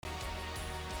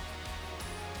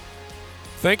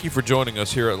Thank you for joining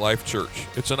us here at Life Church.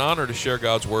 It's an honor to share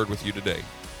God's Word with you today.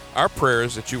 Our prayer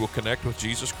is that you will connect with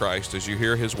Jesus Christ as you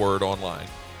hear His Word online.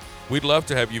 We'd love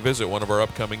to have you visit one of our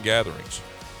upcoming gatherings.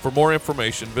 For more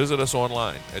information, visit us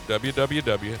online at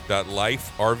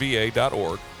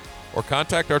www.liferva.org or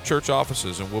contact our church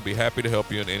offices and we'll be happy to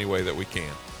help you in any way that we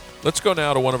can. Let's go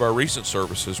now to one of our recent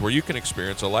services where you can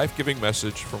experience a life-giving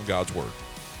message from God's Word.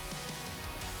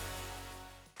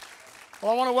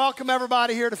 Well, I want to welcome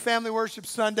everybody here to Family Worship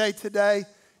Sunday today.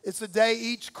 It's a day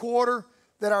each quarter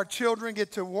that our children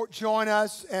get to join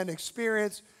us and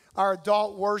experience our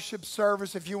adult worship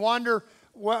service. If you wonder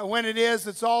when it is,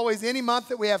 it's always any month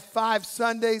that we have 5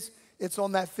 Sundays. It's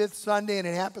on that 5th Sunday, and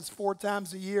it happens 4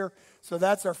 times a year. So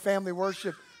that's our Family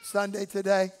Worship Sunday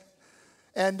today.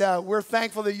 And we're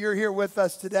thankful that you're here with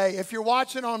us today. If you're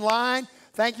watching online,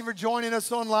 thank you for joining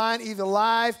us online, either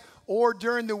live or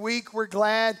during the week. We're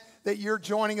glad that you're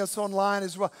joining us online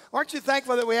as well. Aren't you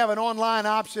thankful that we have an online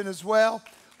option as well,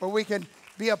 where we can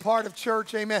be a part of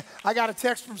church? Amen. I got a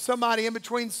text from somebody in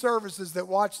between services that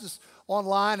watched us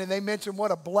online, and they mentioned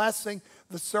what a blessing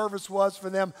the service was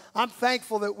for them. I'm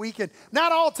thankful that we can,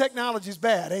 not all technology is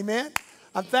bad, amen?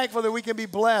 I'm thankful that we can be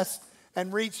blessed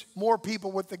and reach more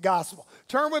people with the gospel.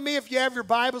 Turn with me, if you have your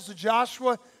Bibles, to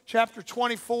Joshua chapter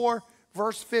 24,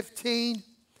 verse 15.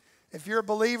 If you're a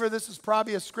believer, this is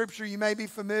probably a scripture you may be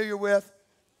familiar with.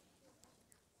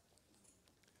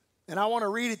 And I want to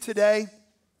read it today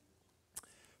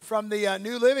from the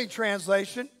New Living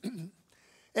Translation.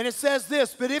 And it says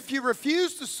this: "But if you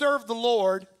refuse to serve the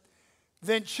Lord,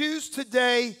 then choose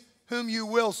today whom you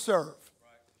will serve.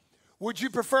 Would you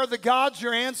prefer the gods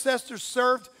your ancestors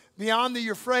served beyond the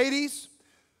Euphrates?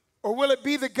 Or will it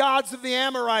be the gods of the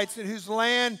Amorites in whose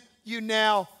land you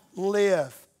now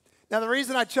live?" Now, the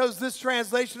reason I chose this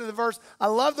translation of the verse, I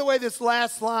love the way this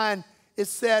last line is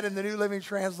said in the New Living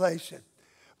Translation.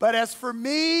 "But as for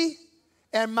me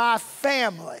and my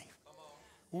family,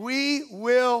 we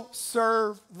will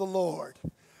serve the Lord."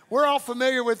 We're all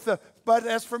familiar with the, "but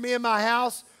as for me and my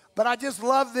house," but I just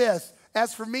love this.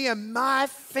 "As for me and my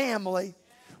family,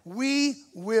 we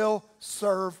will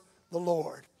serve the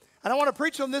Lord." And I want to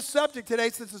preach on this subject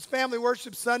today since it's Family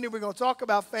Worship Sunday. We're going to talk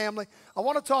about family. I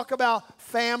want to talk about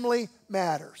family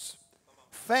matters.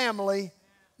 Family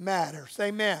matters.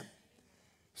 Amen.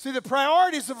 See, the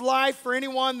priorities of life for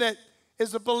anyone that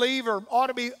is a believer ought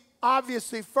to be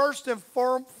obviously first and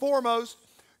foremost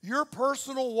your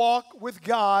personal walk with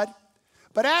God.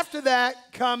 But after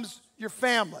that comes your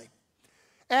family.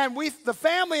 And the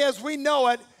family as we know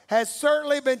it has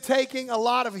certainly been taking a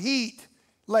lot of heat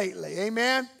lately.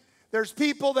 Amen. There's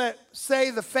people that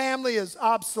say the family is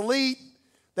obsolete,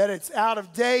 that it's out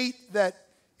of date, that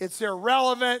it's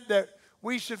irrelevant, that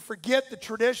we should forget the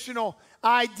traditional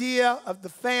idea of the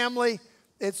family.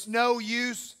 It's no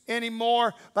use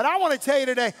anymore. But I want to tell you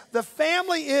today, the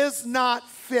family is not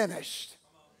finished.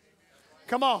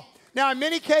 Come on. Now, in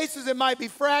many cases, it might be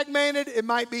fragmented. It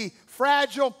might be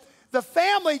fragile. The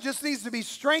family just needs to be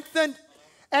strengthened,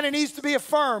 and it needs to be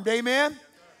affirmed. Amen?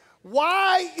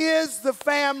 Why is the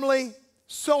family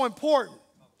so important?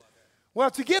 Well,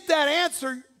 to get that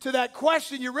answer to that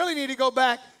question, you really need to go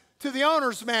back to the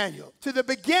owner's manual, to the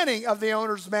beginning of the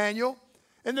owner's manual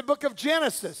in the book of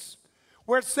Genesis,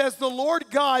 where it says, "The Lord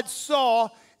God saw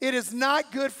it is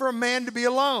not good for a man to be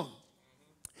alone."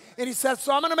 And he said,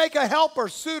 "So I'm going to make a helper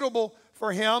suitable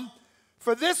for him.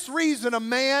 For this reason, a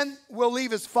man will leave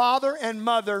his father and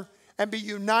mother and be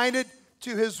united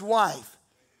to his wife."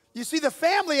 You see, the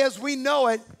family as we know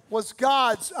it was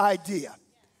God's idea.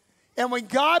 And when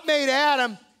God made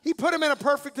Adam, he put him in a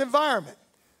perfect environment.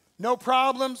 No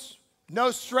problems,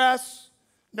 no stress,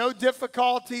 no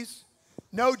difficulties,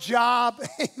 no job.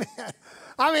 Amen.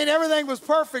 I mean, everything was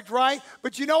perfect, right?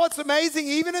 But you know what's amazing?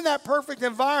 Even in that perfect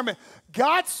environment,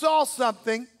 God saw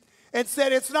something and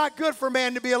said it's not good for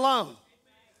man to be alone.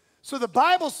 So the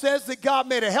Bible says that God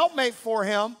made a helpmate for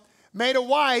him, made a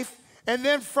wife, and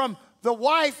then from the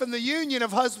wife and the union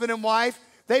of husband and wife,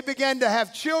 they began to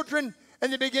have children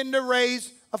and they began to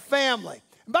raise a family.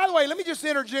 And by the way, let me just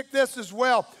interject this as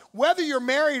well. Whether you're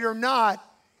married or not,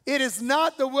 it is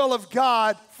not the will of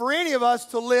God for any of us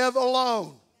to live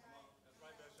alone.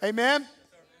 Amen?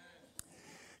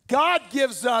 God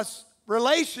gives us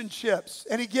relationships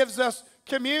and He gives us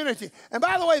community. And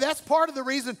by the way, that's part of the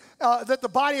reason that the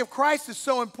body of Christ is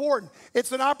so important.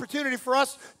 It's an opportunity for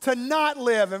us to not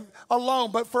live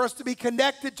alone, but for us to be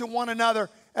connected to one another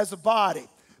as a body.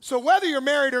 So whether you're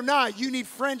married or not, you need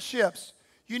friendships.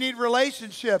 You need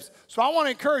relationships. So I want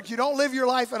to encourage you, don't live your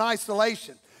life in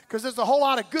isolation, because there's a whole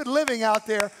lot of good living out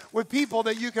there with people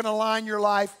that you can align your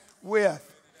life with.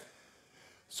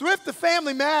 So if the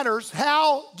family matters,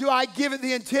 how do I give it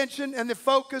the attention and the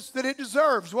focus that it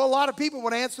deserves? Well, a lot of people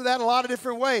would answer that a lot of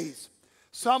different ways.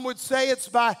 Some would say it's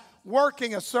by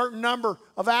working a certain number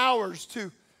of hours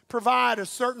to provide a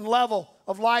certain level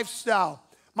of lifestyle.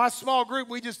 My small group,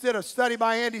 we just did a study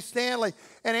by Andy Stanley,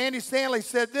 and Andy Stanley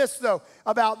said this, though,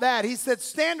 about that. He said,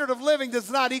 standard of living does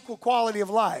not equal quality of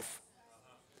life.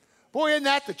 Boy, isn't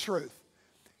that the truth?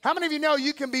 How many of you know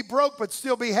you can be broke but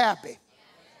still be happy?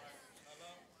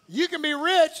 You can be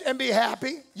rich and be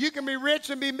happy. You can be rich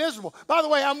and be miserable. By the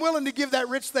way, I'm willing to give that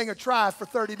rich thing a try for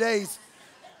 30 days.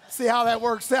 See how that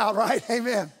works out, right?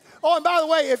 Amen. Oh, and by the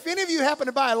way, if any of you happen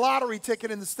to buy a lottery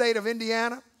ticket in the state of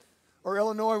Indiana or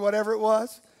Illinois, whatever it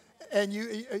was,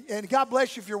 and God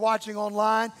bless you if you're watching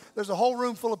online, there's a whole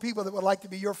room full of people that would like to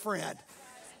be your friend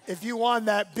if you won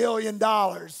that $1 billion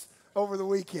over the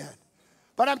weekend.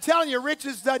 But I'm telling you,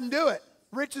 riches doesn't do it.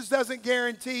 Riches doesn't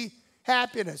guarantee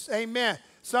happiness. Amen.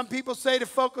 Some people say to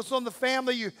focus on the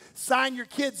family, you sign your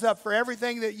kids up for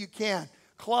everything that you can.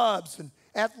 Clubs and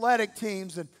athletic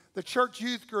teams and the church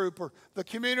youth group or the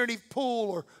community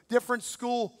pool or different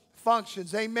school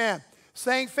functions. Amen.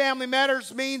 Saying family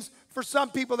matters means for some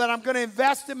people that I'm going to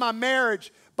invest in my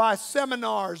marriage by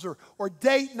seminars or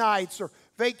date nights or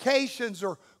vacations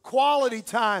or quality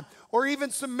time or even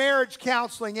some marriage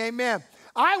counseling. Amen.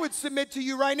 I would submit to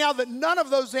you right now that none of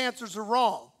those answers are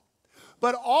wrong.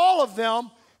 But all of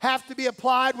them have to be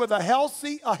applied with a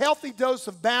healthy dose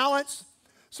of balance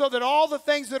so that all the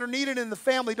things that are needed in the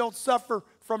family don't suffer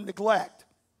from neglect.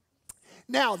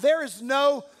 Now, there is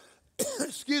no,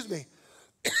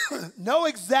 no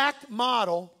exact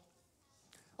model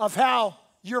of how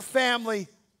your family,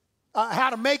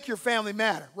 how to make your family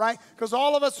matter, right? Because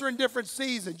all of us are in different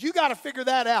seasons. You got to figure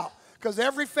that out. Because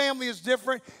every family is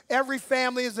different. Every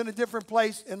family is in a different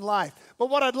place in life.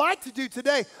 But what I'd like to do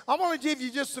today, I want to give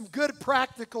you just some good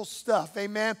practical stuff,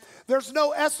 amen? There's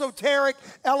no esoteric,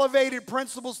 elevated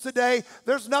principles today.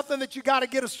 There's nothing that you got to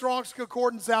get a Strong's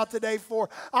Concordance out today for.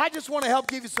 I just want to help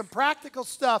give you some practical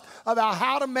stuff about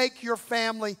how to make your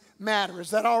family matter.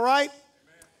 Is that all right?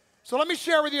 Amen. So let me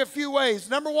share with you a few ways.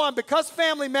 Number one, because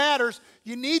family matters,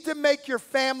 you need to make your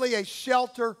family a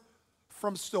shelter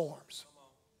from storms.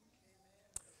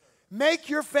 Make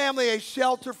your family a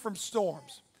shelter from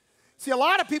storms. See, a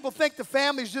lot of people think the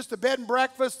family is just a bed and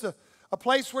breakfast, a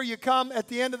place where you come at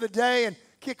the end of the day and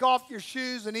kick off your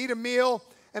shoes and eat a meal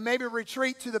and maybe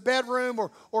retreat to the bedroom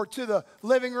or to the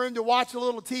living room to watch a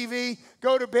little TV,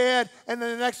 go to bed, and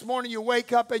then the next morning you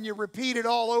wake up and you repeat it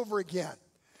all over again.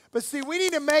 But see, we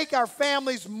need to make our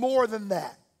families more than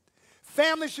that.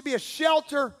 Family should be a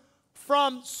shelter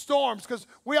from storms because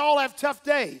we all have tough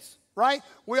days. Right?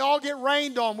 We all get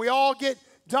rained on. We all get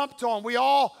dumped on. We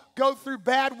all go through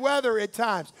bad weather at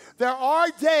times. There are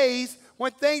days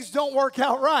when things don't work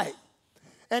out right.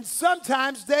 And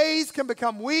sometimes days can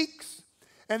become weeks,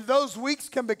 and those weeks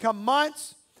can become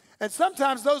months, and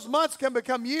sometimes those months can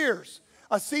become years.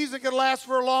 A season can last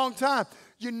for a long time.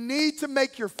 You need to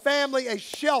make your family a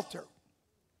shelter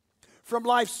from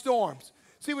life's storms.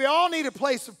 See, we all need a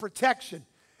place of protection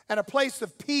and a place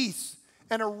of peace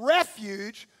and a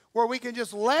refuge where we can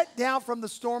just let down from the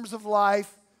storms of life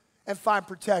and find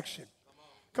protection.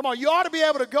 Come on, you ought to be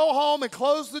able to go home and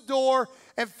close the door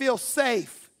and feel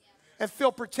safe and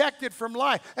feel protected from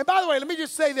life. And by the way, let me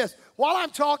just say this. While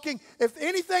I'm talking, if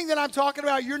anything that I'm talking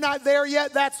about, you're not there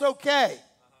yet, that's okay.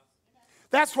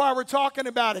 That's why we're talking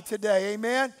about it today,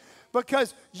 amen?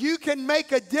 Because you can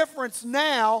make a difference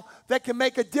now that can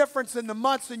make a difference in the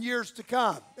months and years to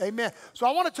come. Amen. So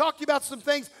I want to talk to you about some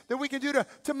things that we can do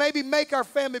to maybe make our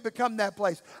family become that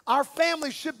place. Our family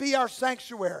should be our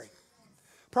sanctuary.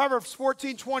 Proverbs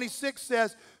 14:26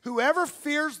 says, whoever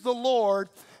fears the Lord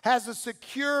has a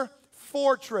secure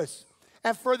fortress,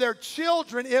 and for their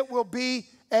children it will be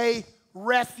a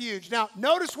refuge. Now,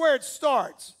 notice where it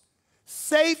starts.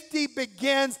 Safety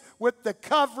begins with the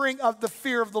covering of the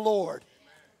fear of the Lord.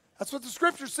 That's what the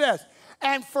scripture says.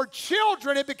 And for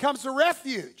children, it becomes a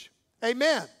refuge.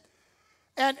 Amen.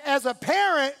 And as a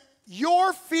parent,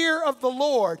 your fear of the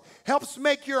Lord helps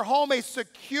make your home a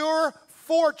secure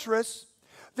fortress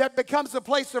that becomes a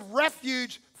place of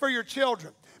refuge for your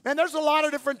children. Man, there's a lot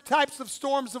of different types of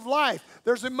storms of life.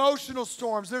 There's emotional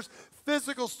storms. There's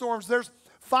physical storms. There's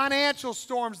financial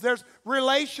storms, there's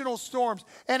relational storms,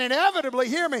 and inevitably,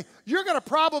 hear me, you're going to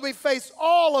probably face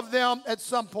all of them at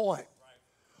some point.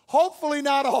 Hopefully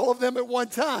not all of them at one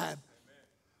time,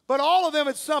 but all of them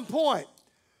at some point.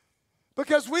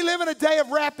 Because we live in a day of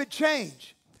rapid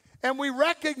change, and we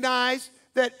recognize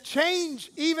that change,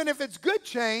 even if it's good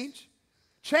change,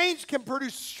 change can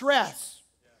produce stress.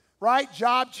 right?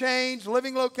 Job change,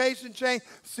 living location change,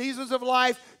 seasons of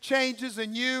life changes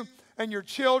in you and your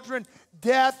children,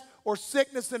 death or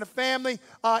sickness in a family.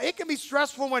 It can be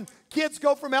stressful when kids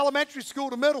go from elementary school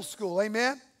to middle school,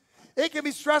 amen? It can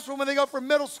be stressful when they go from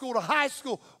middle school to high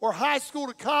school or high school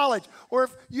to college, or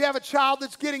if you have a child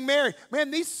that's getting married.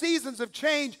 Man, these seasons of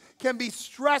change can be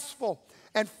stressful,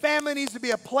 and family needs to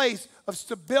be a place of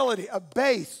stability, a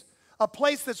base, a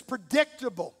place that's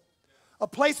predictable, a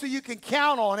place that you can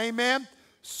count on, amen?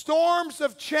 Storms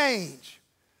of change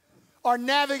are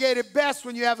navigated best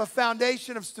when you have a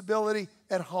foundation of stability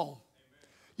at home.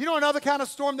 You know another kind of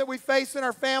storm that we face in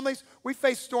our families? We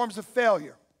face storms of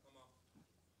failure.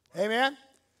 Amen?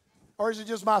 Or is it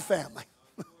just my family?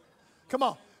 Come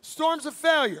on. Storms of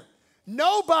failure.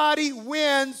 Nobody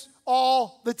wins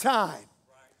all the time.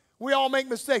 We all make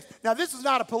mistakes. Now, this is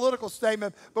not a political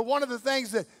statement, but one of the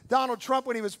things that Donald Trump,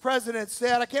 when he was president,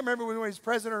 said, I can't remember when he was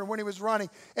president or when he was running,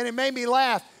 and it made me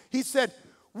laugh. He said,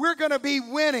 we're going to be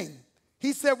winning.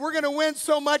 He said, we're going to win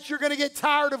so much you're going to get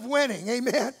tired of winning.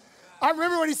 Amen? I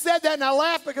remember when he said that, and I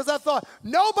laughed because I thought,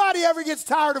 nobody ever gets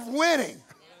tired of winning.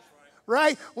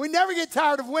 Right? We never get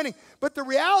tired of winning. But the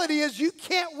reality is you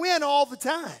can't win all the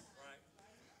time.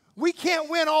 We can't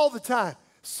win all the time.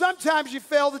 Sometimes you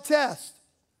fail the test.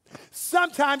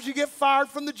 Sometimes you get fired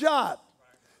from the job.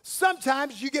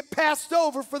 Sometimes you get passed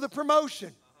over for the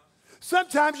promotion.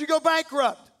 Sometimes you go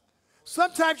bankrupt.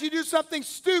 Sometimes you do something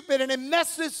stupid and it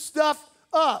messes stuff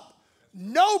up.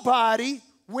 Nobody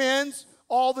wins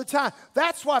all the time.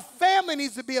 That's why family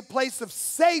needs to be a place of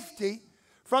safety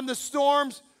from the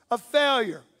storms of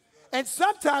failure. And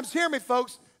sometimes, hear me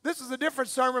folks, this is a different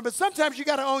sermon, but sometimes you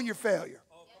got to own your failure.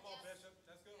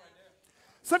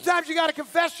 Sometimes you got to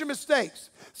confess your mistakes.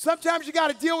 Sometimes you got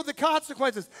to deal with the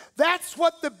consequences. That's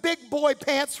what the big boy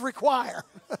pants require.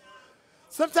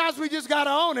 Sometimes we just got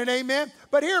to own it, amen?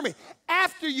 But hear me,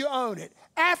 after you own it,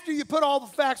 after you put all the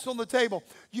facts on the table,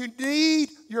 you need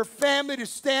your family to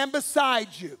stand beside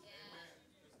you.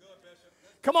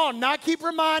 Come on, not keep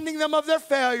reminding them of their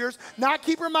failures, not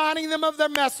keep reminding them of their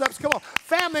mess-ups. Come on,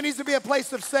 family needs to be a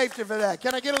place of safety for that.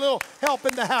 Can I get a little help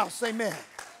in the house? Amen.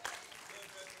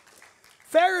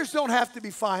 Failures don't have to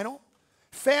be final.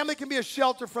 Family can be a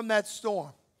shelter from that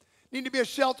storm. Need to be a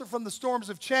shelter from the storms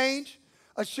of change,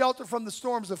 a shelter from the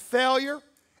storms of failure,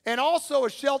 and also a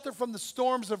shelter from the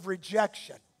storms of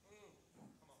rejection.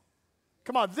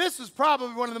 Come on, this is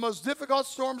probably one of the most difficult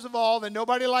storms of all that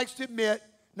nobody likes to admit,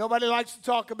 nobody likes to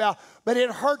talk about, but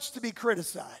it hurts to be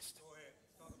criticized.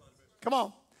 Come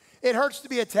on. It hurts to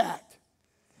be attacked.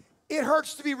 It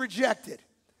hurts to be rejected.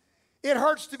 It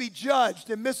hurts to be judged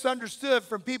and misunderstood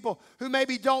from people who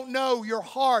maybe don't know your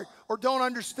heart or don't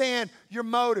understand your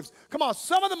motives. Come on,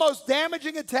 some of the most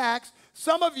damaging attacks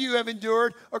some of you have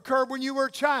endured occurred when you were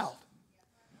a child,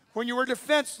 when you were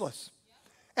defenseless.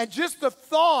 And just the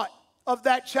thought of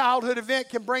that childhood event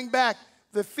can bring back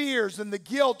the fears and the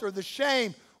guilt or the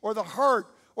shame or the hurt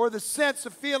or the sense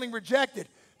of feeling rejected.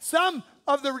 Some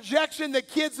of the rejection that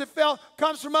kids have felt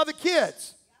comes from other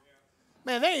kids.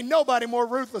 Man, there ain't nobody more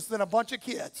ruthless than a bunch of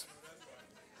kids.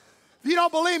 If you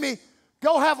don't believe me,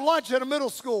 go have lunch at a middle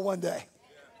school one day.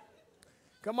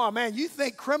 Come on, man. You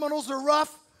think criminals are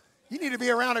rough? You need to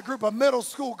be around a group of middle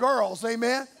school girls,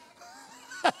 amen?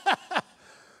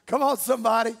 Come on,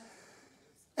 somebody.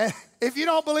 And if you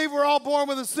don't believe we're all born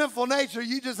with a sinful nature,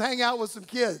 you just hang out with some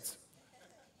kids.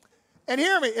 And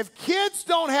hear me, if kids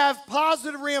don't have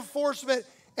positive reinforcement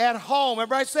at home,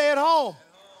 everybody say at home.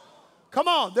 Come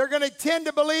on, they're going to tend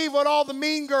to believe what all the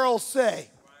mean girls say.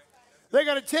 They're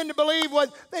going to tend to believe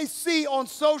what they see on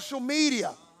social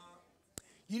media.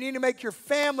 You need to make your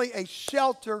family a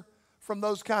shelter from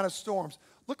those kind of storms.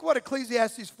 Look what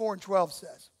Ecclesiastes 4:12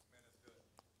 says.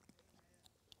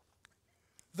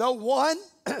 Though one,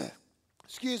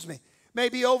 may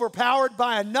be overpowered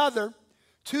by another,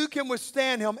 two can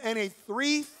withstand him, and a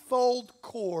threefold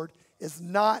cord is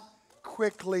not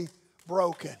quickly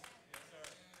broken.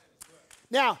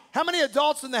 Now, how many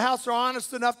adults in the house are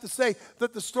honest enough to say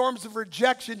that the storms of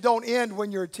rejection don't end when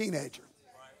you're a teenager?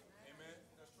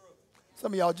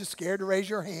 Some of y'all are just scared to raise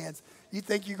your hands. You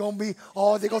think you're going to be,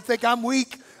 they're going to think I'm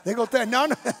weak. They're going to think, no,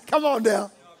 come on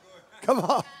now. Come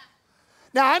on.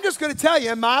 Now, I'm just going to tell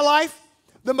you, in my life,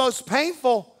 the most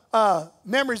painful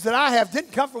memories that I have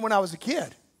didn't come from when I was a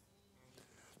kid.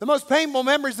 The most painful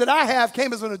memories that I have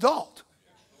came as an adult.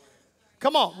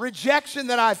 Come on, rejection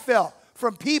that I felt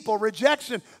from people,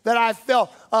 rejection that I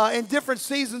felt in different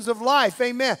seasons of life.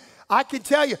 Amen. I can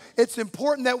tell you, it's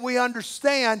important that we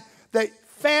understand that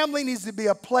family needs to be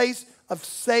a place of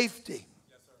safety.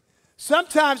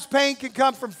 Sometimes pain can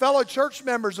come from fellow church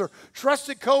members or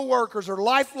trusted coworkers or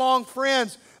lifelong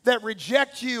friends that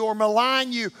reject you or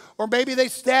malign you, or maybe they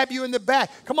stab you in the back.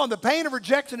 Come on, the pain of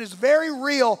rejection is very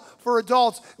real for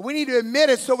adults. We need to admit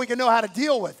it so we can know how to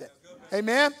deal with it.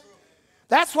 Amen?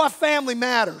 That's why family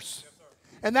matters.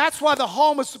 And that's why the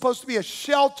home is supposed to be a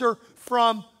shelter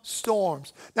from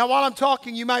storms. Now, while I'm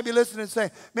talking, you might be listening and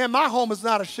saying, man, my home is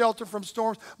not a shelter from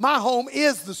storms. My home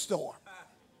is the storm.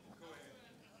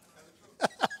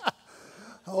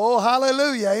 Oh,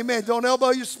 hallelujah. Amen. Don't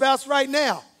elbow your spouse right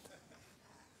now.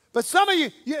 But some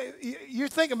of you're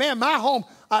thinking, man, my home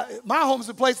is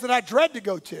a place that I dread to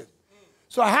go to.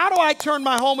 So how do I turn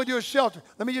my home into a shelter?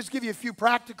 Let me just give you a few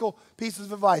practical pieces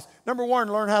of advice. Number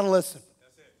one, learn how to listen.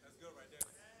 That's it. That's good right there.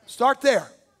 Start there.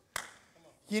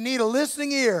 You need a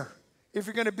listening ear if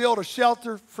you're going to build a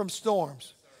shelter from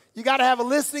storms. You got to have a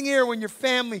listening ear when your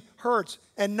family hurts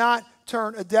and not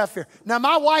turn a deaf ear. Now,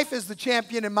 my wife is the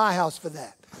champion in my house for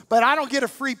that. But I don't get a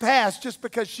free pass just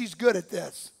because she's good at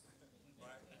this.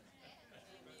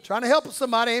 Trying to help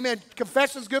somebody, amen.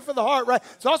 Confession's good for the heart, right?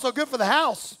 It's also good for the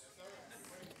house.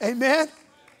 Amen.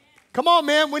 Come on,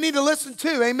 man. We need to listen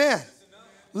too. Amen.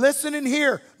 Listen and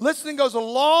hear. Listening goes a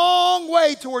long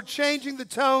way toward changing the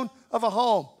tone of a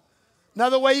home.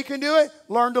 Another way you can do it,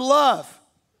 learn to love.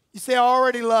 You say, I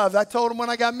already loved. I told him when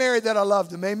I got married that I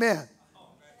loved him. Amen.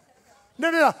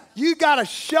 No. You got to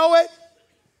show it.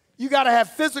 You got to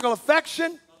have physical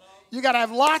affection. You got to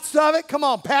have lots of it. Come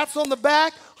on, pats on the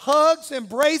back, hugs,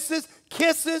 embraces,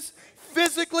 kisses.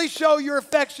 Physically show your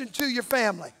affection to your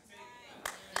family.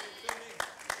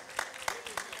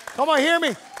 Come on, hear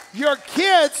me. Your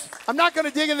kids, I'm not going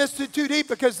to dig in this too deep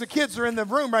because the kids are in the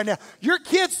room right now. Your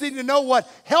kids need to know what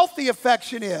healthy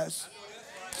affection is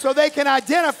so they can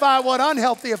identify what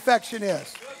unhealthy affection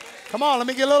is. Come on, let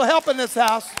me get a little help in this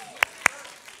house.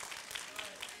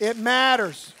 It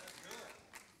matters.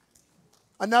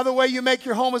 Another way you make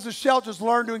your home as a shelter is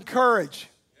learn to encourage.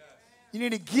 You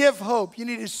need to give hope. You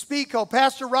need to speak hope.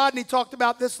 Pastor Rodney talked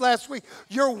about this last week.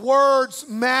 Your words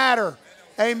matter.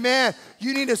 Amen.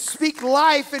 You need to speak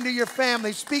life into your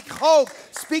family. Speak hope.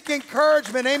 Speak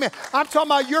encouragement. Amen. I'm talking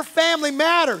about your family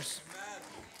matters.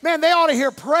 Man, they ought to hear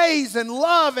praise and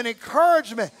love and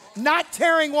encouragement. Not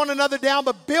tearing one another down,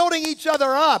 but building each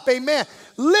other up. Amen.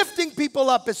 Lifting people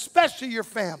up, especially your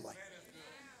family.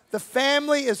 The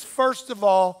family is, first of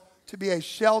all, to be a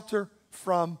shelter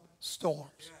from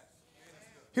storms.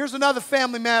 Here's another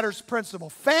family matters principle.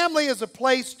 Family is a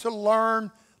place to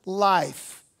learn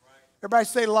life. Everybody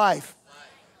say life.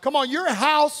 Come on, your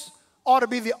house ought to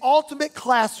be the ultimate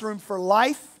classroom for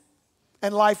life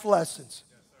and life lessons.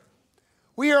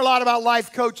 We hear a lot about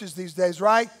life coaches these days,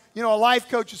 right? You know, a life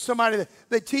coach is somebody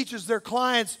that teaches their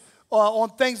clients on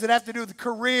things that have to do with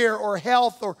career or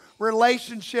health or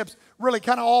relationships, really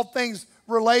kind of all things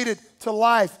related to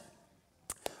life.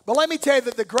 But let me tell you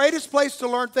that the greatest place to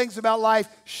learn things about life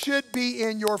should be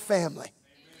in your family.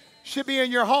 Should be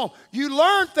in your home. You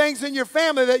learn things in your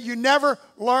family that you never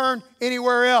learn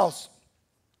anywhere else.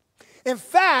 In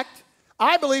fact,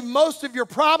 I believe most of your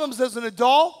problems as an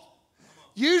adult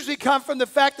usually come from the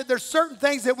fact that there's certain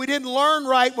things that we didn't learn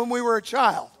right when we were a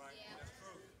child.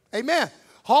 Amen.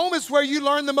 Home is where you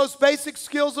learn the most basic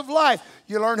skills of life.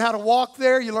 You learn how to walk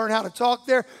there. You learn how to talk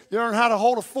there. You learn how to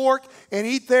hold a fork and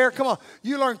eat there. Come on.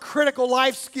 You learn critical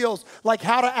life skills like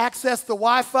how to access the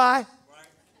Wi-Fi.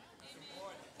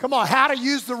 Come on, how to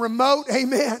use the remote.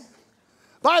 Amen.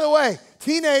 By the way,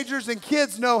 teenagers and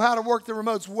kids know how to work the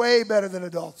remotes way better than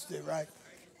adults do, right?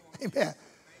 Amen.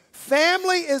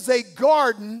 Family is a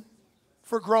garden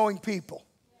for growing people.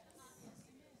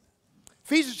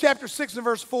 Ephesians chapter 6 and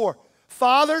verse 4.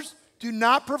 Fathers, do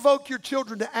not provoke your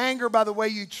children to anger by the way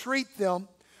you treat them.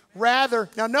 Rather,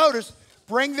 now notice,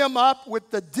 bring them up with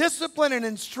the discipline and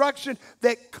instruction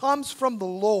that comes from the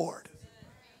Lord.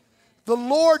 The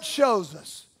Lord shows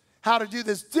us how to do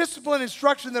this discipline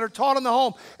instruction that are taught in the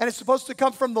home, and it's supposed to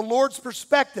come from the Lord's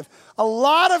perspective. A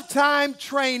lot of time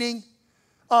training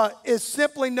is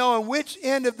simply knowing which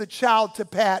end of the child to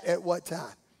pat at what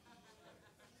time.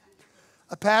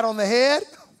 A pat on the head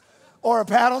or a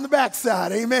pat on the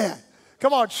backside. Amen.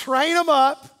 Come on, train them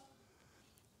up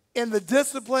in the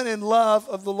discipline and love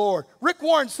of the Lord. Rick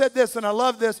Warren said this, and I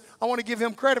love this. I want to give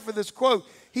him credit for this quote.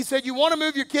 He said, you want to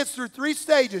move your kids through 3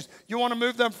 stages. You want to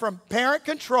move them from parent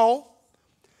control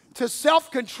to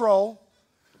self-control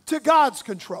to God's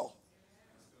control.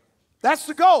 That's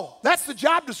the goal. That's the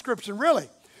job description, really.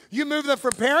 You move them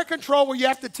from parent control, where you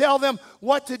have to tell them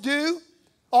what to do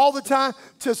all the time,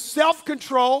 to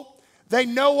self-control. They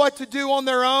know what to do on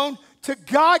their own, to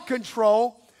God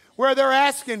control, where they're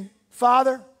asking,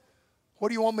 Father, What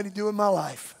do you want me to do in my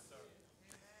life?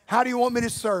 How do you want me to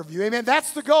serve you? Amen.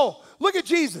 That's the goal. Look at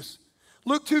Jesus.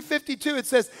 Luke 2:52, it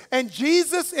says, and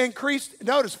Jesus increased,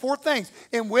 notice 4 things,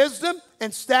 in wisdom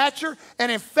and stature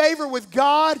and in favor with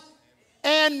God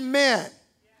and men.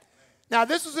 Now,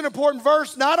 this is an important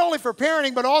verse, not only for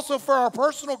parenting, but also for our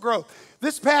personal growth.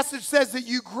 This passage says that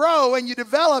you grow and you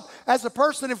develop as a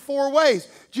person in 4 ways.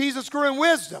 Jesus grew in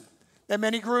wisdom. That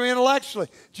meant he grew intellectually.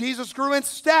 Jesus grew in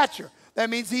stature. That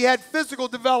means he had physical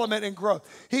development and growth.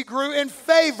 He grew in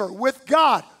favor with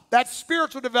God. That's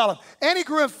spiritual development. And he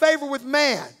grew in favor with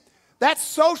man. That's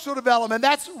social development.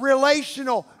 That's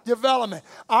relational development.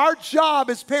 Our job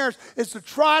as parents is to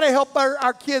try to help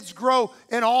our kids grow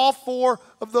in all 4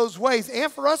 of those ways,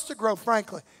 and for us to grow,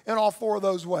 frankly, in all 4 of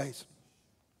those ways.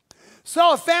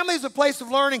 So if family is a place of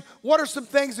learning, what are some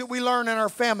things that we learn in our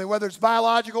family, whether it's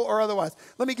biological or otherwise?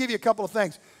 Let me give you a couple of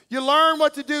things. You learn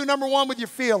what to do, number 1, with your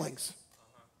feelings.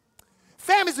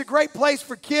 Family is a great place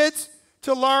for kids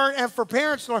to learn and for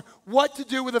parents to learn what to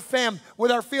do with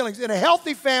with our feelings. In a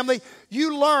healthy family,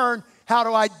 you learn how to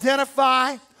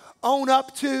identify, own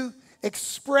up to,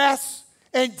 express,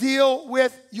 and deal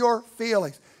with your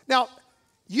feelings. Now,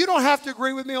 you don't have to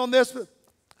agree with me on this, but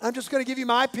I'm just going to give you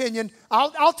my opinion.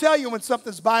 I'll tell you when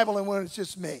something's Bible and when it's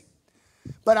just me.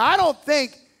 But I don't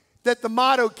think that the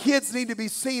motto, kids need to be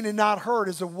seen and not heard,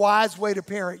 is a wise way to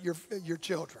parent your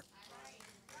children.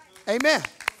 Amen.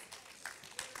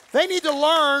 They need to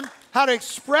learn how to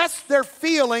express their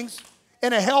feelings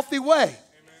in a healthy way. Amen.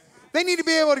 They need to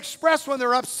be able to express when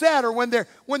they're upset or when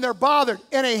they're bothered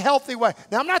in a healthy way.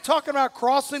 Now, I'm not talking about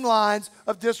crossing lines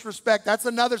of disrespect. That's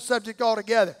another subject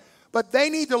altogether. But they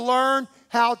need to learn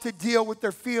how to deal with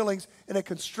their feelings in a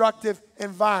constructive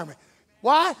environment.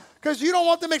 Why? Because you don't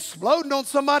want them exploding on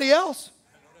somebody else.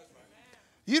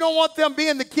 You don't want them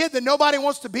being the kid that nobody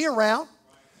wants to be around.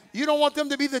 You don't want them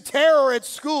to be the terror at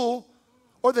school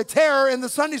or the terror in the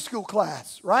Sunday school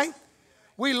class, right?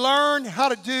 We learn how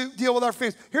to deal with our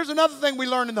feelings. Here's another thing we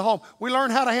learn in the home. We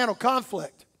learn how to handle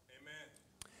conflict. Amen.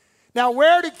 Now,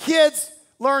 where do kids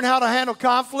learn how to handle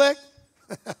conflict?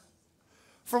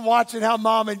 From watching how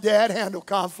mom and dad handle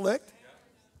conflict. Yeah.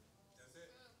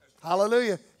 That's it.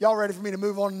 Hallelujah. Y'all ready for me to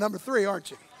move on to number 3,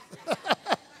 aren't you?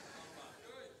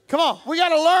 Come on. We got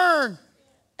to learn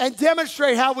and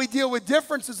demonstrate how we deal with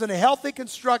differences in a healthy,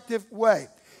 constructive way.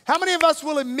 How many of us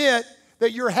will admit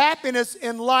that your happiness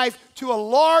in life to a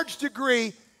large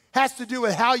degree has to do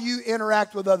with how you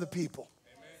interact with other people?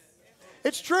 Amen.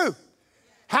 It's true.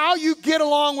 How you get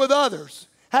along with others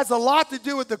has a lot to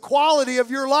do with the quality of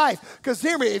your life. Because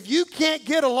hear me, if you can't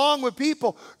get along with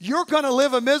people, you're going to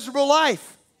live a miserable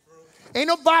life. Ain't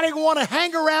nobody going to want to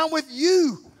hang around with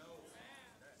you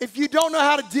if you don't know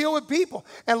how to deal with people.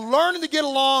 And learning to get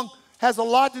along has a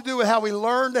lot to do with how we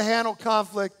learn to handle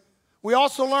conflict. We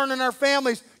also learn in our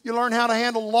families, you learn how to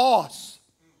handle loss.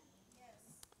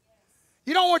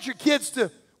 You don't want your kids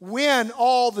to win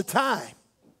all the time,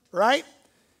 right?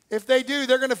 If they do,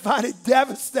 they're going to find it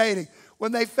devastating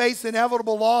when they face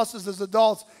inevitable losses as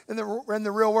adults in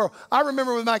the real world. I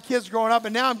remember with my kids growing up,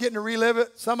 and now I'm getting to relive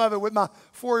it, some of it with my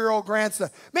 4-year-old grandson.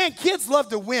 Man, kids love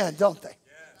to win, don't they?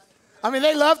 I mean,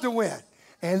 they love to win,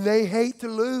 and they hate to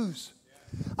lose.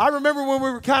 I remember when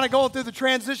we were kind of going through the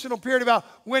transitional period about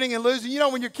winning and losing. You know,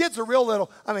 when your kids are real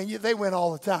little, I mean, they win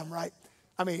all the time, right?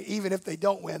 I mean, even if they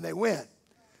don't win, they win.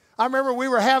 I remember we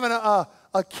were having a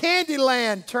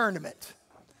Candyland tournament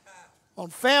on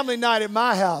family night at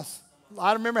my house.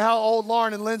 I remember how old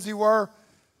Lauren and Lindsay were.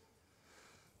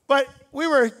 But we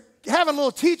were having a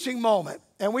little teaching moment,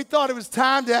 and we thought it was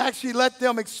time to actually let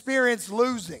them experience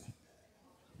losing.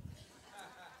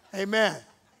 Amen.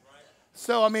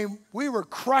 So, I mean, we were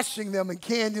crushing them in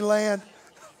Candyland.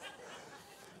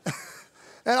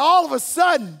 And all of a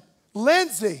sudden,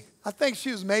 Lindsay, I think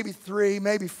she was maybe 3,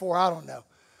 maybe 4, I don't know.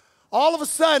 All of a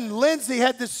sudden, Lindsay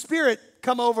had this spirit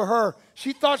come over her.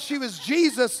 She thought she was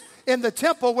Jesus in the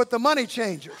temple with the money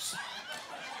changers.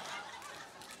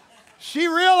 She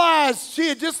realized she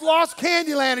had just lost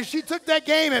Candyland, and she took that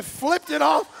game and flipped it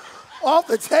off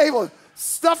the table.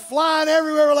 Stuff flying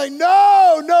everywhere. We're like,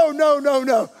 no, no, no, no,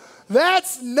 no.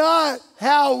 That's not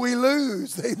how we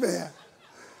lose, amen.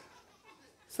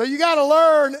 So you got to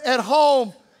learn at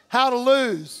home how to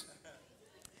lose,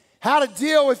 how to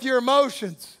deal with your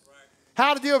emotions,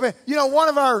 how to deal with it. You know, one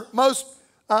of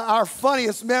our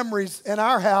funniest memories in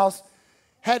our house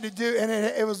had to do, and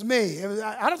it was me.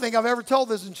 I don't think I've ever told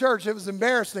this in church. It was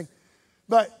embarrassing.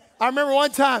 But I remember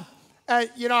one time, I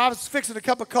was fixing a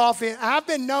cup of coffee, and I've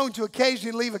been known to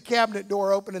occasionally leave a cabinet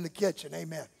door open in the kitchen,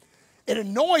 amen. It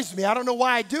annoys me. I don't know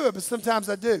why I do it, but sometimes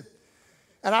I do.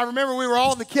 And I remember we were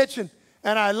all in the kitchen,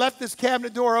 And I left this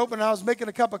cabinet door open. And I was making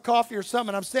a cup of coffee or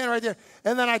something. I'm standing right there.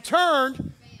 And then I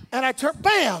turned,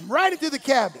 bam, right into the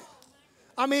cabinet.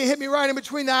 I mean, it hit me right in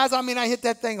between the eyes. I mean, I hit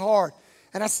that thing hard.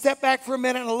 And I stepped back for a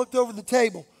minute and I looked over the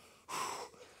table.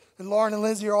 And Lauren and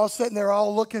Lindsay are all sitting there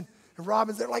all looking. And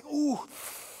Robin's there like, ooh.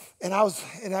 And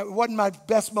it wasn't my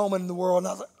best moment in the world. And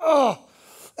I was like, oh.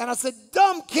 And I said,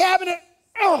 dumb cabinet.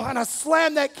 Oh. And I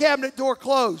slammed that cabinet door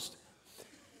closed.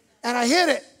 And I hit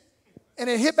it. And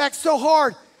it hit back so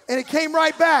hard. And it came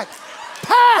right back.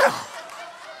 Pow!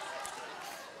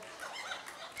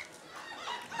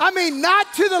 I mean,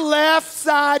 not to the left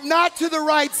side, not to the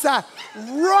right side.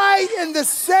 Right in the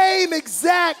same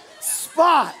exact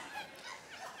spot.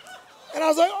 And I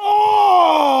was like,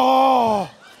 oh.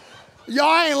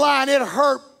 Y'all ain't lying, it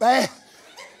hurt bad.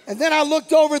 And then I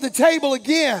looked over the table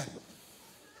again.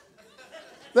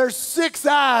 There's 6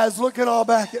 eyes looking all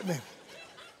back at me.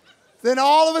 Then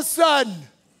all of a sudden,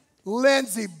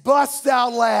 Lindsay busts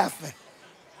out laughing.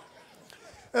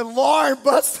 And Lauren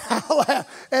busts out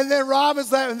laughing. And then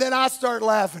Robin's laughing. And then I start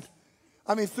laughing.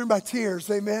 I mean, through my tears,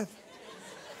 amen.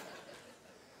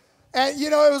 And, you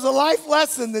know, it was a life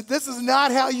lesson that this is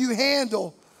not how you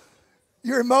handle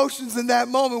your emotions in that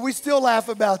moment. We still laugh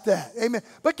about that, amen.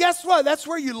 But guess what? That's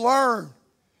where you learn.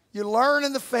 You learn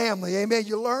in the family, amen.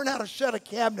 You learn how to shut a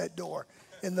cabinet door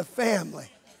in the family.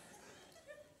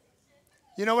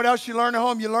 You know what else you learn at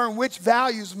home? You learn which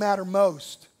values matter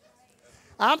most.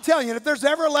 I'm telling you, if there's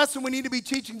ever a lesson we need to be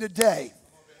teaching today,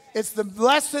 it's the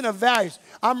lesson of values.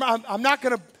 I'm not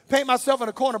going to paint myself in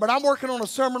a corner, but I'm working on a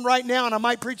sermon right now, and I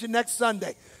might preach it next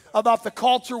Sunday about the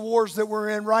culture wars that we're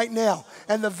in right now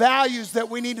and the values that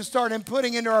we need to start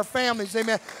inputting into our families,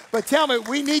 amen. But tell me,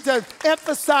 we need to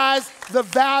emphasize the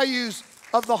values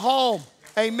of the home,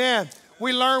 amen.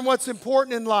 We learn what's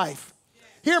important in life.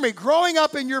 Hear me, growing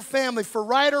up in your family, for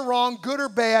right or wrong, good or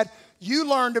bad, you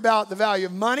learned about the value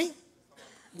of money,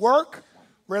 work,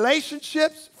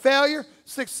 relationships, failure,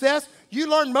 success. You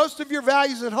learned most of your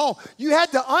values at home. You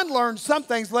had to unlearn some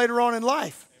things later on in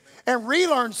life and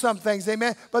relearn some things,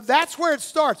 amen. But that's where it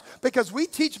starts, because we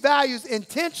teach values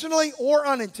intentionally or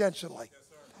unintentionally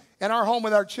in our home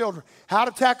with our children. How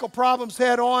to tackle problems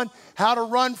head on, how to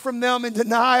run from them in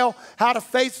denial, how to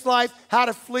face life, how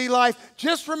to flee life.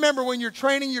 Just remember, when you're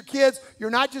training your kids, you're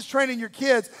not just training your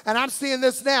kids, and I'm seeing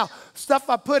this now. Stuff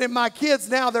I put in my kids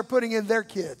now, they're putting in their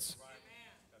kids.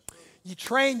 You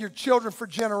train your children for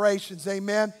generations,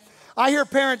 amen. I hear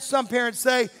some parents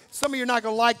say, some of you are not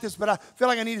going to like this, but I feel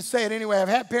like I need to say it anyway. I've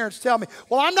had parents tell me,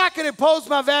 well, I'm not going to impose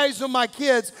my values on my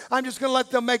kids. I'm just going to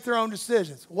let them make their own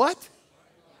decisions. What?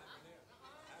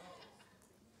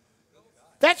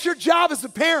 That's your job as a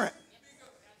parent,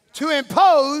 to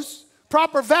impose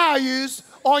proper values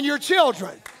on your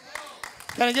children.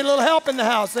 Can I get a little help in the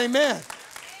house? Amen.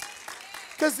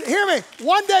 Because hear me,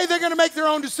 one day they're going to make their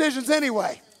own decisions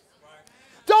anyway.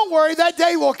 Don't worry, that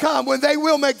day will come when they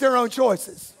will make their own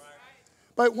choices.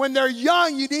 But when they're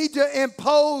young, you need to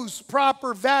impose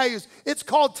proper values. It's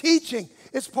called teaching.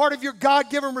 It's part of your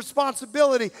God-given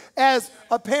responsibility as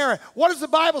a parent. What does the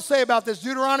Bible say about this?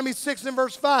 Deuteronomy 6 and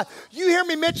verse 5. You hear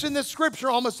me mention this scripture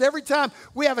almost every time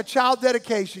we have a child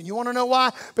dedication. You want to know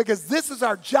why? Because this is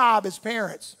our job as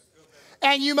parents.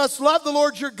 And you must love the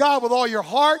Lord your God with all your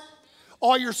heart,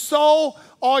 all your soul,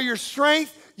 all your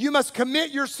strength. You must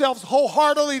commit yourselves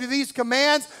wholeheartedly to these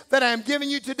commands that I am giving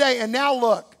you today. And now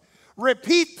look,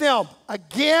 repeat them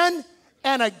again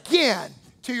and again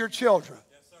to your children.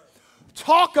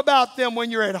 Talk about them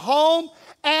when you're at home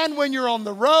and when you're on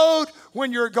the road,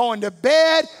 when you're going to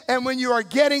bed, and when you are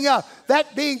getting up.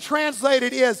 That being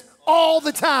translated is all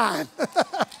the time.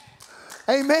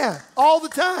 Amen. All the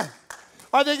time.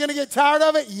 Are they going to get tired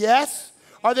of it? Yes.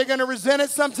 Are they going to resent it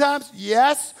sometimes?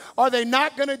 Yes. Are they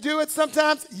not going to do it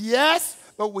sometimes? Yes.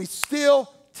 But we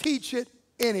still teach it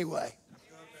anyway.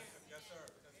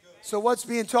 So what's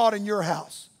being taught in your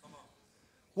house?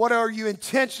 What are you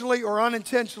intentionally or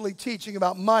unintentionally teaching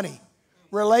about money,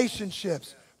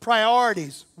 relationships,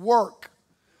 priorities, work?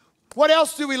 What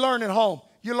else do we learn at home?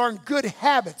 You learn good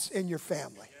habits in your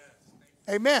family.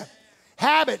 Amen.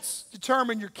 Habits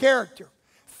determine your character.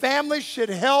 Families should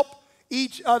help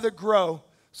each other grow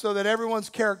so that everyone's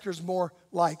character is more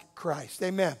like Christ.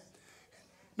 Amen.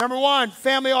 Number one,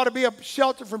 family ought to be a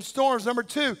shelter from storms. Number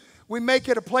two, we make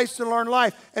it a place to learn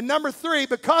life. And number three,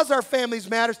 because our families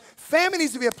matters, family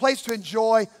needs to be a place to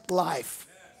enjoy life.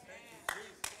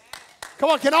 Come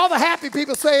on, can all the happy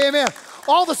people say amen?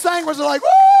 All the sanguines are like, woo,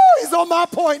 he's on my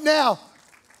point now.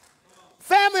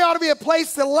 Family ought to be a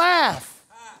place to laugh,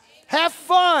 have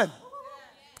fun.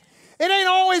 It ain't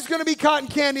always going to be cotton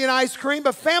candy and ice cream,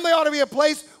 but family ought to be a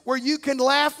place where you can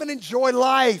laugh and enjoy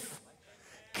life.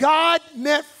 God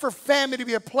meant for family to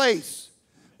be a place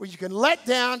where you can let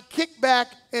down, kick back,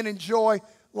 and enjoy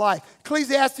life.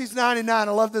 Ecclesiastes 9:9, I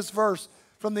love this verse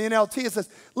from the NLT. It says,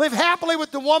 live happily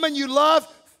with the woman you love,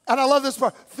 and I love this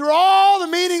part, through all the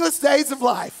meaningless days of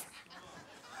life.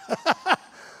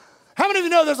 How many of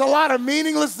you know there's a lot of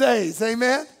meaningless days?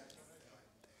 Amen?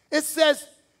 It says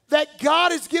that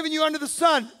God has given you under the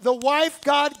sun. The wife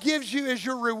God gives you is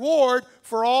your reward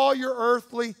for all your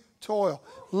earthly toil.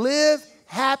 Live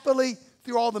happily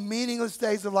through all the meaningless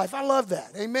days of life. I love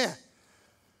that. Amen.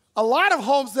 A lot of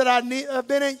homes that I've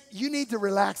been in, you need to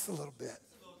relax a little bit.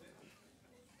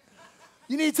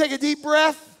 You need to take a deep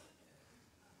breath.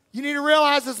 You need to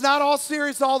realize it's not all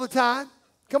serious all the time.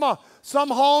 Come on. Some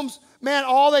homes, man,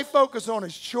 all they focus on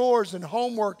is chores and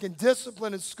homework and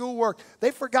discipline and schoolwork.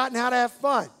 They've forgotten how to have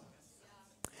fun.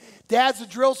 Dad's a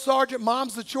drill sergeant.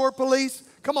 Mom's the chore police.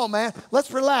 Come on, man. Let's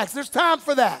relax. There's time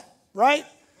for that, right?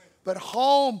 But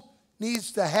home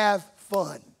needs to have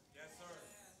fun. Yes, sir.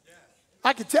 Yes.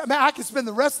 I could spend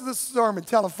the rest of the sermon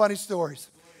telling funny stories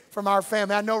from our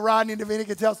family. I know Rodney and Davina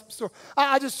could tell some stories.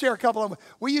 I just share a couple of them.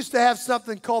 We used to have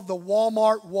something called the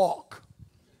Walmart Walk.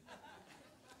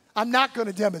 I'm not going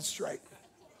to demonstrate.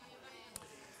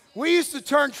 We used to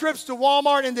turn trips to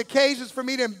Walmart into occasions for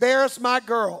me to embarrass my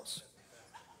girls.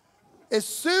 As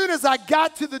soon as I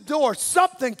got to the door,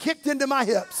 something kicked into my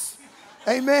hips.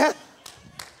 Amen.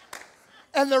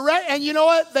 And you know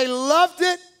what? They loved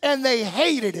it and they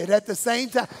hated it at the same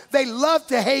time. They loved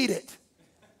to hate it.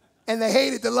 And they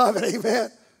hated to love it. Amen.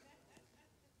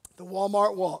 The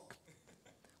Walmart Walk.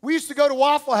 We used to go to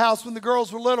Waffle House when the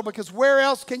girls were little because where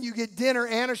else can you get dinner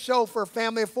and a show for a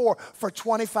family of 4 for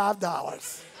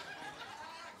 $25?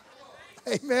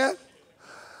 Amen.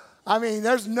 I mean,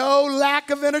 there's no lack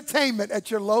of entertainment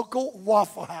at your local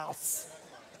Waffle House.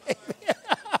 Amen.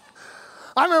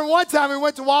 I remember one time we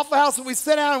went to Waffle House and we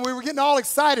sat down and we were getting all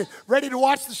excited, ready to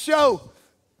watch the show.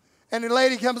 And the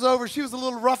lady comes over. She was a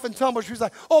little rough and tumble. She was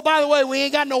like, oh, by the way, we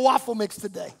ain't got no waffle mix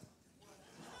today.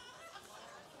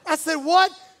 I said,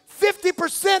 what?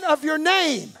 50% of your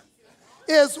name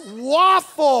is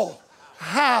Waffle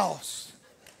House.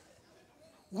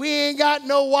 We ain't got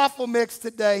no waffle mix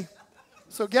today.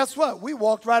 So guess what? We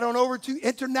walked right on over to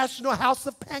International House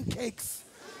of Pancakes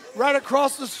right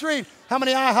across the street. How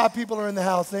many IHOP people are in the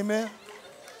house? Amen.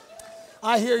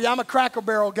 I hear you. I'm a Cracker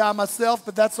Barrel guy myself,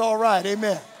 but that's all right.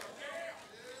 Amen.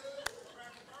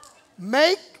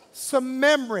 Make some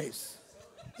memories.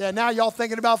 Yeah, now y'all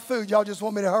thinking about food. Y'all just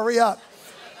want me to hurry up.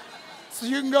 So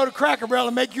you can go to Cracker Barrel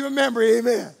and make you a memory.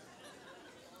 Amen.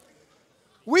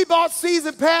 We bought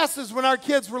season passes when our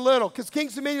kids were little because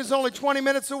Kings Dominion is only 20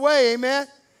 minutes away. Amen.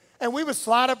 And we would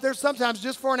slide up there sometimes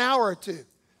just for an hour or two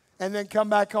and then come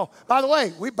back home. By the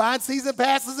way, we buying season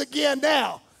passes again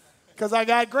now because I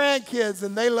got grandkids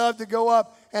and they love to go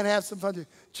up and have some fun too.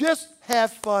 Just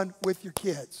have fun with your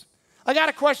kids. I got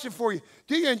a question for you.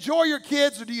 Do you enjoy your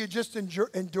kids or do you just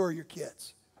endure your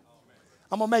kids?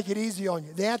 I'm going to make it easy on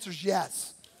you. The answer is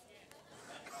yes.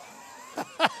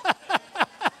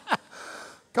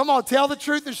 Come on, tell the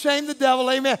truth and shame the devil.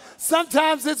 Amen.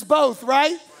 Sometimes it's both,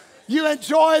 right? You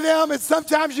enjoy them and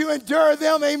sometimes you endure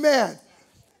them. Amen.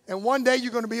 And one day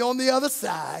you're going to be on the other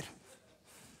side.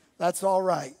 That's all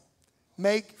right.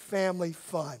 Make family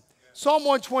fun. Psalm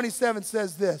 127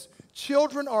 says this,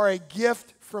 children are a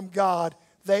gift from God.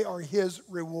 They are his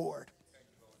reward.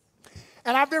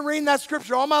 And I've been reading that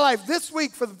scripture all my life. This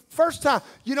week, for the first time,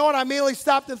 you know what? I immediately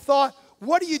stopped and thought,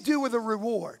 what do you do with a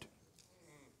reward?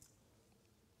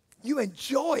 You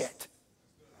enjoy it.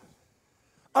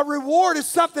 A reward is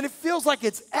something, it feels like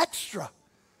it's extra.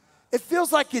 It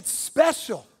feels like it's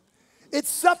special. It's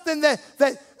something that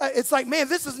it's like, man,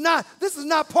 this is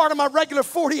not part of my regular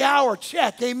 40-hour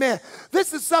check. Amen.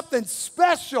 This is something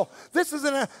special. This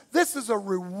is a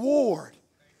reward.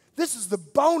 This is the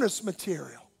bonus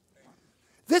material.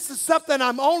 This is something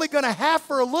I'm only going to have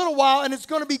for a little while and it's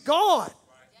going to be gone.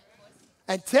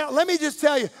 And let me just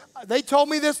tell you, they told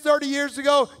me this 30 years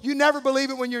ago. You never believe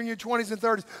it when you're in your 20s and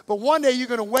 30s. But one day you're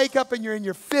going to wake up and you're in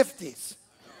your 50s.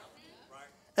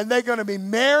 And they're going to be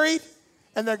married.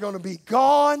 And they're going to be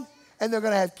gone. And they're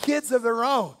going to have kids of their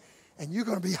own. And you're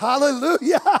going to be,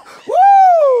 hallelujah.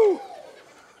 Woo!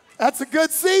 That's a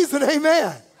good season.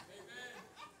 Amen.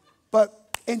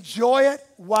 But enjoy it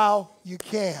while you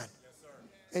can.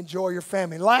 Enjoy your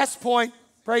family. Last point.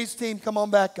 Praise team, come on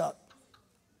back up.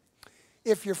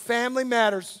 If your family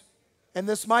matters, and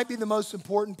this might be the most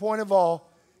important point of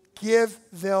all, give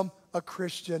them a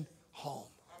Christian home.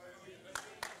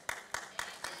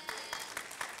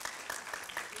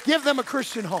 Give them a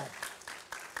Christian home.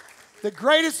 The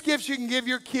greatest gifts you can give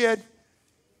your kid,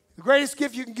 the greatest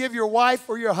gift you can give your wife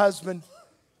or your husband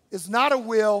is not a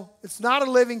will, it's not a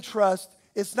living trust,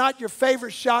 it's not your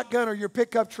favorite shotgun or your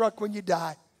pickup truck when you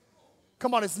die.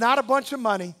 Come on, it's not a bunch of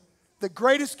money. The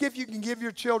greatest gift you can give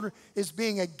your children is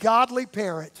being a godly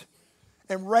parent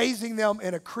and raising them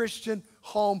in a Christian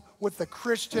home with a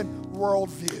Christian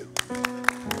worldview.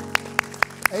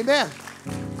 Amen.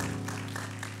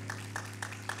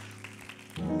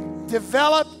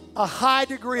 Develop a high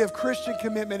degree of Christian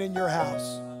commitment in your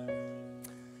house.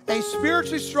 A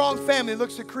spiritually strong family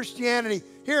looks at Christianity,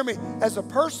 hear me, as a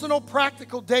personal,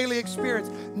 practical, daily experience,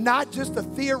 not just a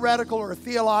theoretical or a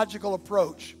theological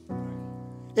approach.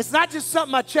 It's not just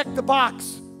something I check the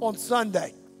box on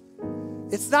Sunday.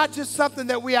 It's not just something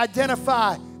that we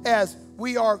identify as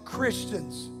we are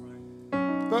Christians.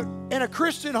 But in a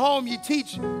Christian home, you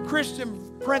teach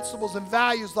Christian principles and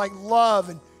values like love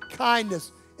and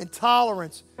kindness and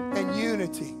tolerance and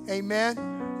unity.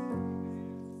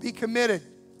 Amen? Be committed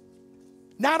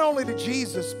not only to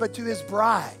Jesus, but to his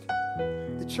bride,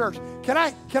 the church. Can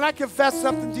I confess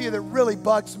something to you that really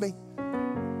bugs me?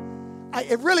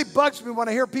 It really bugs me when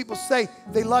I hear people say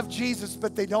they love Jesus,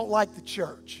 but they don't like the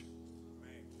church.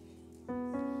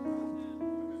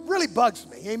 Really bugs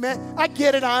me, amen? I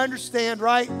get it, I understand,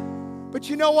 right? But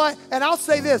you know what? And I'll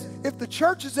say this, if the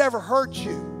church has ever hurt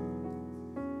you,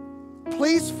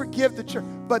 please forgive the church.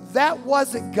 But that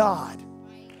wasn't God.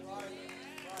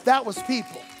 That was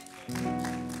people.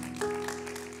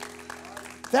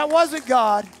 That wasn't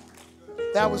God.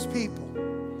 That was people.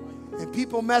 And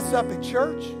people mess up at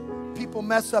church. People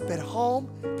mess up at home.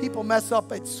 People mess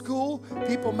up at school.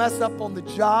 People mess up on the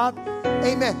job.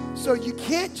 Amen. So you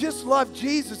can't just love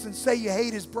Jesus and say you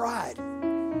hate his bride.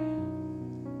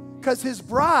 Because his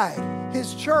bride,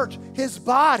 his church, his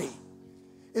body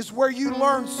is where you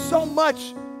learn so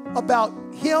much about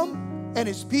him and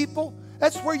his people.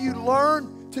 That's where you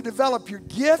learn to develop your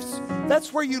gifts.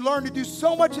 That's where you learn to do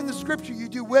so much in the scripture you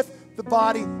do with the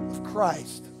body of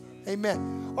Christ.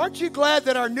 Amen. Aren't you glad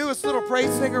that our newest little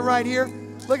praise singer right here,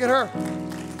 look at her.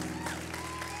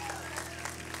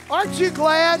 Aren't you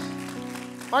glad?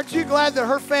 Aren't you glad that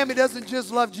her family doesn't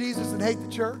just love Jesus and hate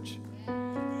the church?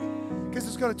 Because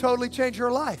it's going to totally change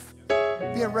her life,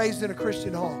 being raised in a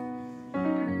Christian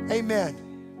home. Amen.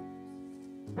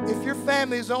 If your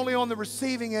family is only on the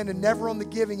receiving end and never on the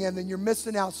giving end, then you're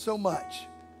missing out so much,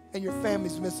 and your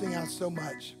family's missing out so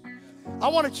much. I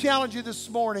want to challenge you this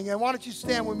morning, and why don't you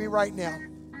stand with me right now?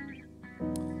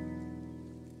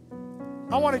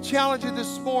 I want to challenge you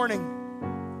this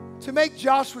morning to make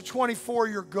Joshua 24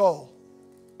 your goal.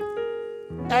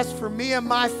 As for me and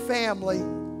my family,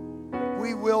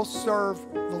 we will serve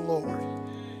the Lord.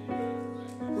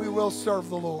 We will serve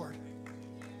the Lord.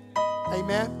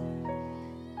 Amen.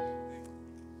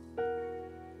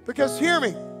 Because hear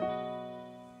me,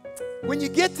 when you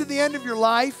get to the end of your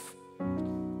life,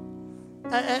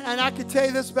 and I can tell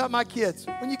you this about my kids,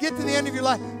 when you get to the end of your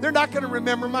life, they're not going to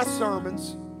remember my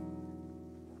sermons.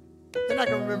 They're not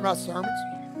going to remember my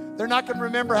sermons. They're not going to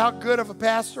remember how good of a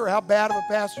pastor or how bad of a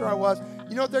pastor I was.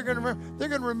 You know what they're going to remember? They're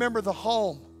going to remember the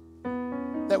home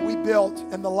that we built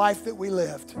and the life that we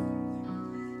lived.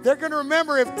 They're going to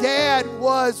remember if Dad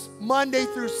was Monday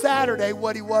through Saturday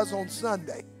what he was on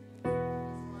Sunday.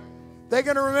 They're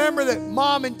going to remember that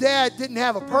Mom and Dad didn't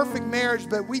have a perfect marriage,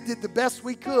 but we did the best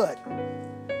we could.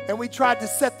 And we tried to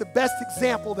set the best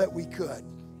example that we could.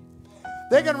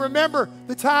 They're going to remember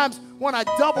the times when I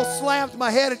double slammed my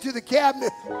head into the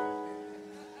cabinet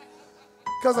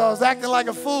because I was acting like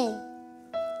a fool.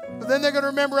 But then they're going to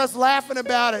remember us laughing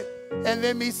about it and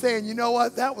then me saying, you know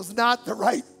what, that was not the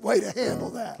right way to handle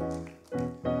that.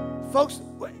 Folks,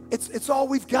 it's all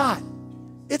we've got.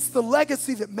 It's the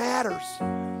legacy that matters.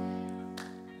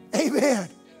 Amen.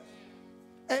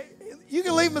 You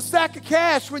can leave them a stack of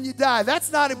cash when you die.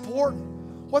 That's not important.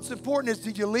 What's important is,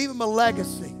 did you leave them a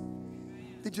legacy?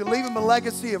 Did you leave them a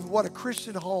legacy of what a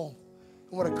Christian home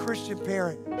and what a Christian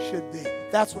parent should be?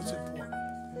 That's what's important.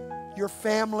 Your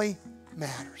family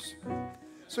matters.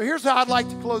 So here's how I'd like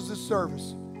to close this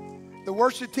service. The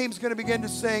worship team's going to begin to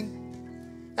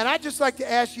sing. And I'd just like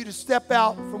to ask you to step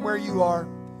out from where you are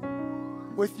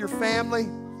with your family.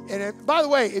 And by the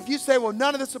way, if you say, well,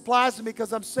 none of this applies to me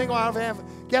because I'm single, I don't have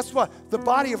family, guess what? The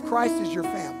body of Christ is your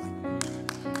family.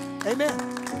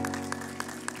 Amen.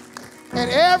 And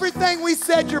everything we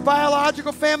said your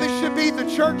biological family should be, the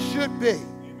church should be.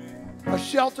 A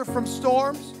shelter from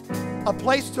storms, a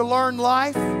place to learn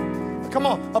life. Come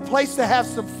on, a place to have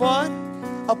some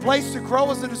fun, a place to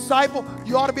grow as a disciple.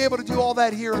 You ought to be able to do all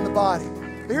that here in the body.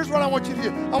 But here's what I want you to do.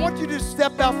 I want you to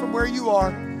step out from where you are.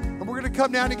 And we're going to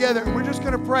come down together and we're just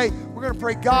going to pray. We're We're going to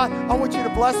pray, God, I want you to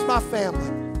bless my family.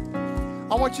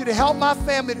 I want you to help my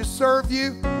family to serve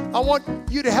you. I want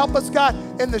you to help us, God,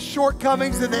 in the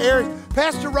shortcomings in the areas.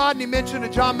 Pastor Rodney mentioned a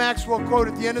John Maxwell quote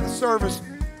at the end of the service,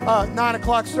 9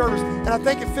 o'clock service, and I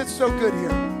think it fits so good here.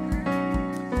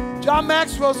 John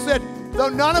Maxwell said, though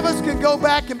none of us can go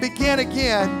back and begin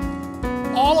again,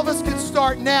 all of us can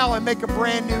start now and make a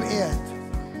brand new end.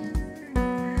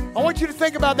 I want you to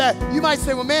think about that. You might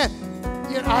say, well, man,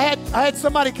 you know, I had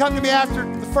somebody come to me after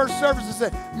the first service and say,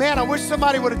 man, I wish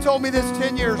somebody would have told me this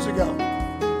 10 years ago.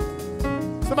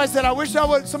 Somebody said, I wish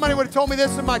somebody would have told me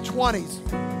this in my 20s.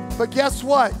 But guess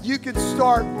what? You can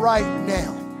start right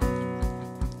now.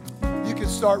 You can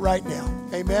start right now.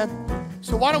 Amen.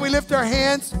 So why don't we lift our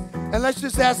hands and let's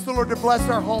just ask the Lord to bless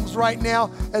our homes right now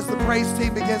as the praise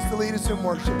team begins to lead us in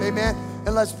worship. Amen.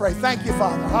 And let's pray. Thank you,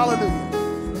 Father. Hallelujah.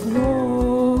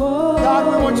 God,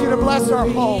 we want you to bless our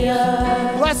homes.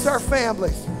 Bless our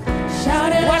families. Bless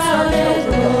our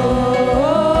children, God.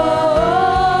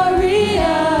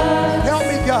 Help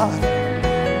me, God.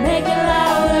 Make it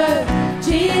louder.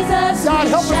 Jesus, God,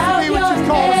 help us to be what you've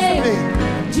called us to be.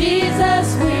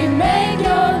 Jesus, we make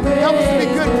your grace. Help us to be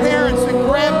good parents and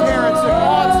grandparents and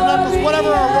aunts and uncles, whatever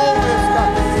our role is,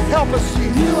 God. Help us,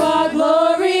 Jesus. You are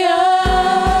glorious.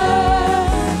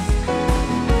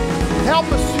 Help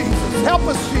us, Jesus. Help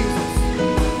us, Jesus.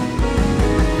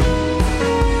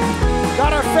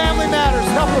 God, our family matters.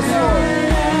 Help us, Lord,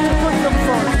 to put them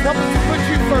first. Help us to put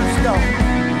you first, God.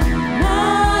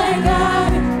 My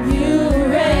God, you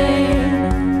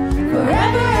reign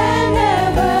forever and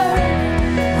ever.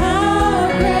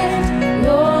 How great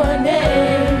your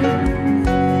name.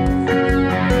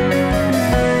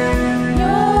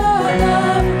 Your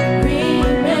love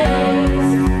remains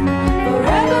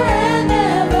forever and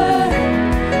ever.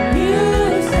 You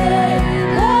stay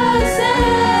the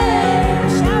same.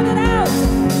 Shout it out.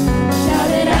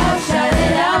 Shout it out, shout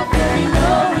it out, for we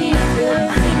know he's good.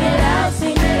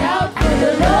 Sing it out, for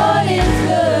the Lord is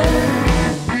good.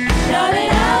 Shout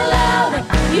it out loud,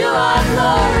 you are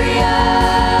glorious.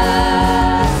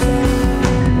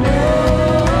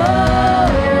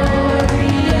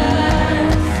 Glorious.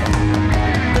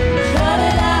 Shout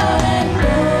it out and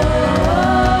glorious.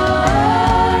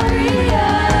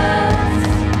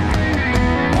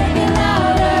 Make it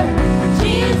louder.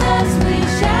 Jesus, we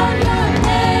shout your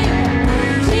name.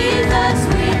 Jesus,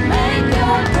 we make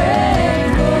your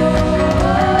praise glorious.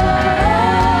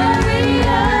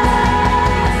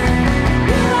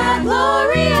 You are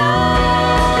glorious.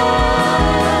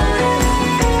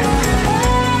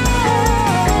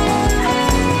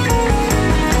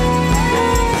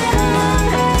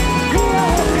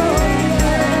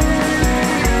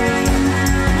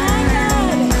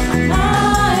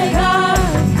 My God,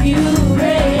 you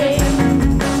reign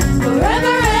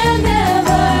forever and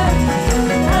ever.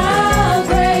 How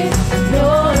great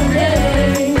your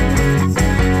name.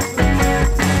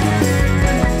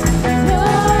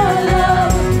 Your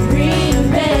love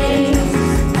remains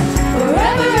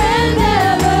forever and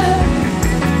ever.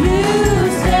 You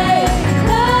stay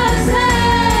the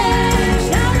same.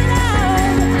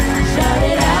 Shout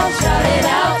it out, shout it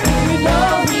out, for we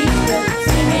know he's good.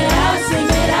 Sing it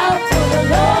out, for the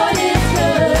Lord is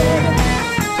good.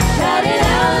 Shout it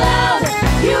out loud,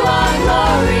 you are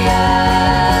glorious.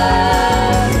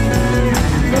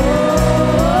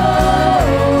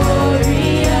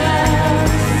 Glorious.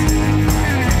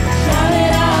 Shout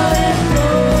it out and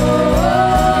glorious.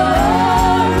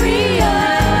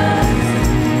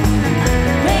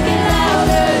 Make it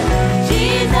louder.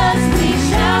 Jesus, we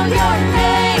shout your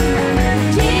name.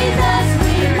 Jesus,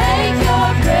 we make your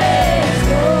praise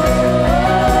glorious.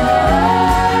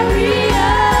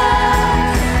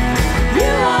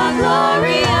 You are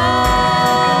glorious.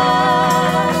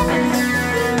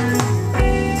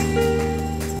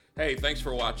 Hey, thanks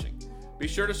for watching. Be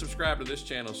sure to subscribe to this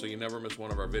channel so you never miss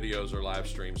one of our videos or live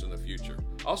streams in the future.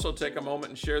 Also, take a moment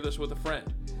and share this with a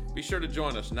friend. Be sure to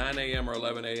join us 9 a.m. or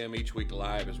 11 a.m. each week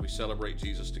live as we celebrate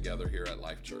Jesus together here at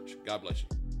Life Church. God bless you.